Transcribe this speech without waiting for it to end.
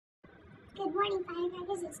Good morning,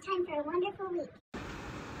 firecrackers. It's time for a wonderful week.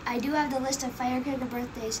 I do have the list of firecracker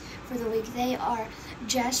birthdays for the week. They are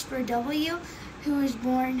Jasper W., who was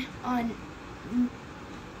born on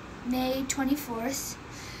May 24th,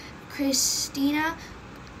 Christina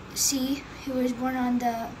C., who was born on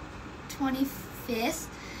the 25th,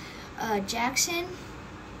 Jackson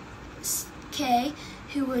K.,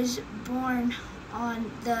 who was born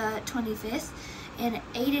on the 25th, and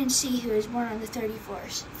Aiden C., who was born on the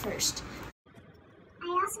 31st. I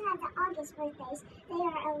also have the August birthdays. They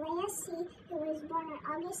are Alea C., who was born on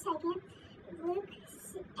August 2nd, Luke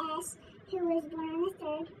S., who was born on the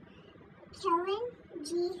 3rd, Kellen G.,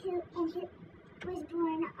 who was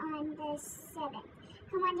born on the 7th.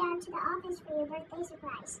 Come on down to the office for your birthday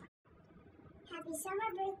surprise. Happy summer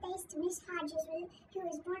birthdays to Miss Hodges, who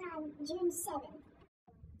was born on June 7th.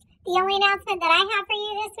 The only announcement that I have for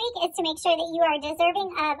you this week is to make sure that you are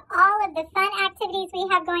deserving of all of the fun activities we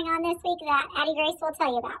have going on this week that Addie Grace will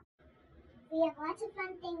tell you about. We have lots of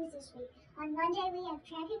fun things this week. On Monday, we have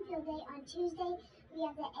track and field day. On Tuesday, we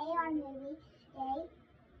have the AR movie day.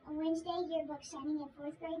 On Wednesday, yearbook signing and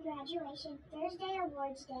 4th grade graduation. Thursday,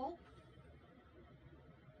 awards day.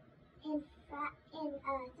 And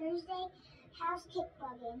Thursday, house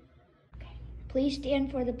kickball game. Please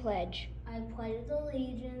stand for the pledge. I pledge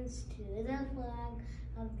allegiance to the flag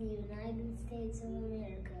of the United States of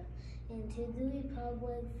America and to the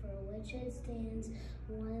republic for which it stands,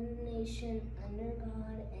 one nation, under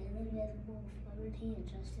God, indivisible, with liberty and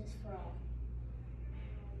justice for all.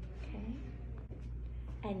 Okay.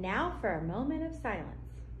 And now for a moment of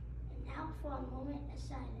silence. And now for a moment of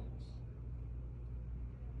silence.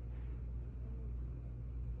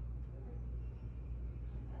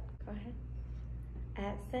 Go ahead.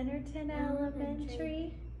 At Centerton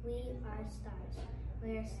Elementary, we are stars.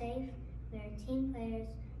 We are safe, we are team players,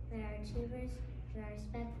 we are achievers, we are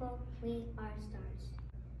respectful, we are stars.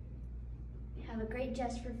 Have a great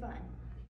Just for Fun.